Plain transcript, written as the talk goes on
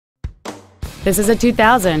This is a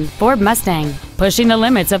 2000 Ford Mustang, pushing the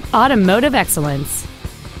limits of automotive excellence.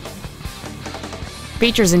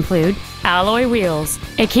 Features include alloy wheels,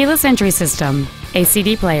 a keyless entry system, a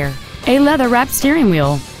CD player, a leather-wrapped steering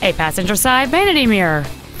wheel, a passenger side vanity mirror,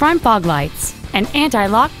 front fog lights, an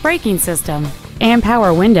anti-lock braking system, and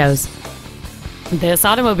power windows. This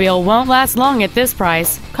automobile won't last long at this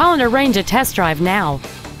price. Call and arrange a test drive now.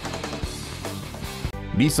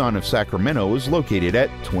 Nissan of Sacramento is located at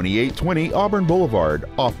 2820 Auburn Boulevard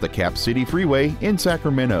off the Cap City Freeway in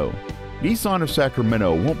Sacramento. Nissan of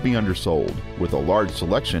Sacramento won't be undersold. With a large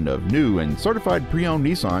selection of new and certified pre-owned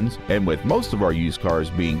Nissans, and with most of our used cars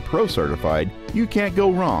being Pro-certified, you can't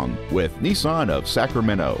go wrong with Nissan of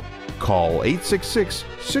Sacramento. Call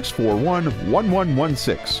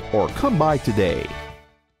 866-641-1116 or come by today.